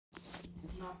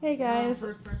Hey guys,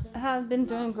 I have been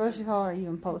doing grocery haul or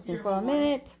even posting for a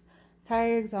minute.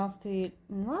 Tired, exhausted,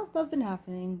 and a lot of stuff been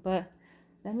happening. But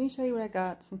let me show you what I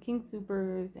got from King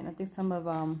Soopers and I think some of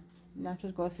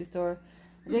Naturals grocery store.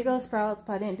 I did go to Sprouts,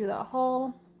 but I didn't do that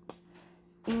haul.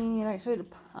 And I showed you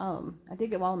I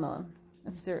did get watermelon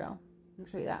and some cereal. I'll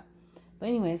show you that. But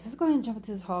anyways, let's go ahead and jump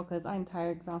into this haul because I'm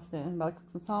tired, exhausted, and I'm about to cook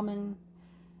some salmon.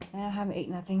 And I haven't ate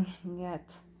nothing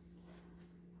yet.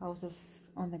 I was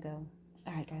just on the go.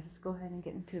 Alright guys, let's go ahead and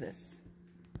get into this.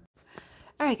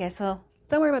 Alright guys, so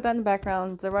don't worry about that in the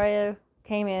background. Zariah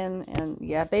came in and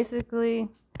yeah, basically,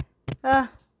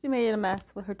 she made it a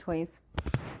mess with her toys.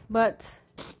 But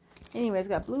anyways,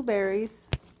 got blueberries.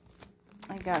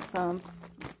 I got some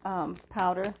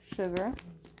powder sugar,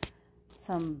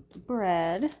 some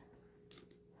bread,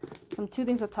 some 2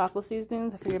 things of taco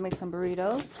seasonings. I figured I'd make some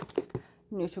burritos,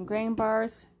 neutral grain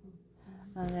bars,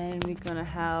 and then we're gonna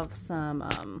have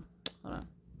some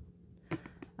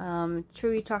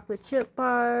chewy chocolate chip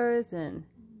bars and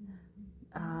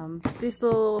these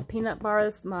little peanut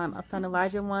bars my son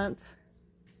Elijah wants.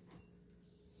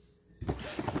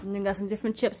 And then got some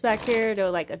different chips back here. They're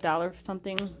like $1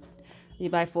 something. You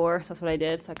buy 4, so that's what I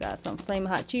did. So I got some Flamin'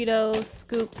 Hot Cheetos,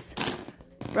 Scoops,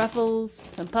 Ruffles,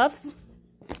 some Puffs,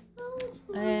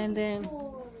 and then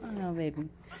oh no, baby,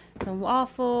 some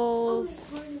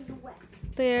waffles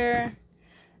there.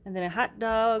 And then a hot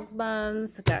dogs,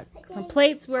 buns. I got some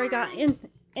plates where I got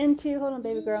into. Hold on,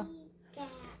 baby girl.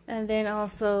 And then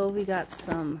also we got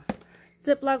some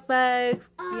Ziploc bags.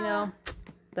 You know,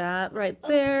 that right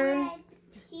there.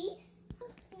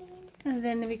 And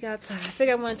then we got some, I think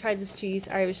I want to try this cheese,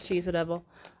 Irish cheese, whatever.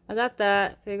 I got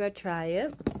that. Figure I'd try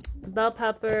it. Bell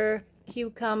pepper,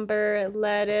 cucumber,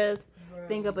 lettuce,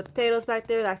 thing of potatoes back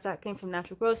there. That came from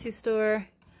Natural Grocery Store.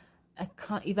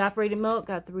 Evaporated milk,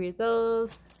 got 3 of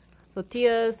those.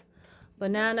 Tortillas,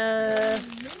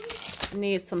 bananas. I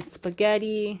need some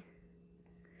spaghetti.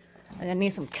 And I need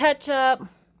some ketchup.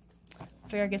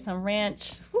 Figure I'd get some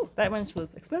ranch. Whew, that ranch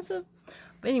was expensive.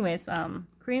 But anyways,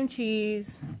 cream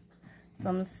cheese,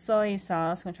 some soy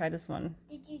sauce. I'm gonna try this one.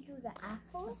 Did you do the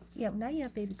apple? Yep, not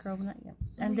yet, baby girl, not yet.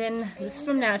 And then this is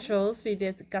from Naturals. I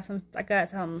got some. I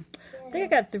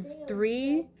think I got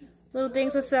 3 little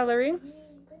things of celery.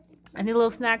 And the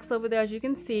little snacks over there, as you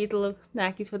can see, the little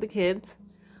snackies for the kids,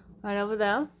 right over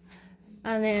there.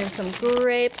 And then some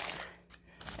grapes,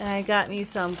 and I got me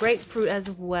some grapefruit as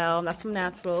well. That's from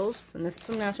Naturals, and this is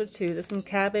from Naturals too. There's some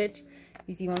cabbage.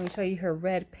 You want me to show you her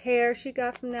red pear she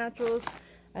got from Naturals.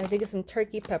 I did get some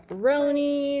turkey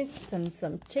pepperonis, and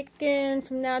some chicken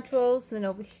from Naturals. And then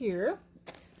over here,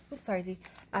 oops, sorry, Z.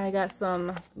 I got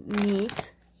some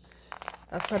meat.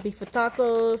 Probably for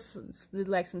tacos,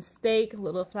 like some steak,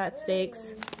 little flat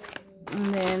steaks. And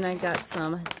then I got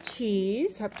some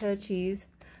cheese, sharp cheddar cheese.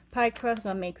 Pie crust,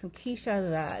 gonna make some quiche out of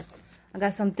that. I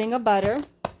got some thing of butter,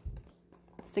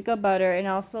 stick of butter, and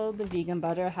also the vegan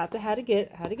butter. I had to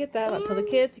get that. I told the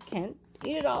kids you can't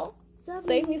eat it all.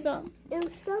 Save me some.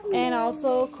 And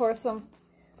also, of course, some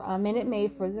Minute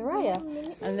Maid for Zariah.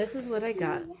 And this is what I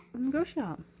got in the grocery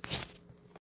shop.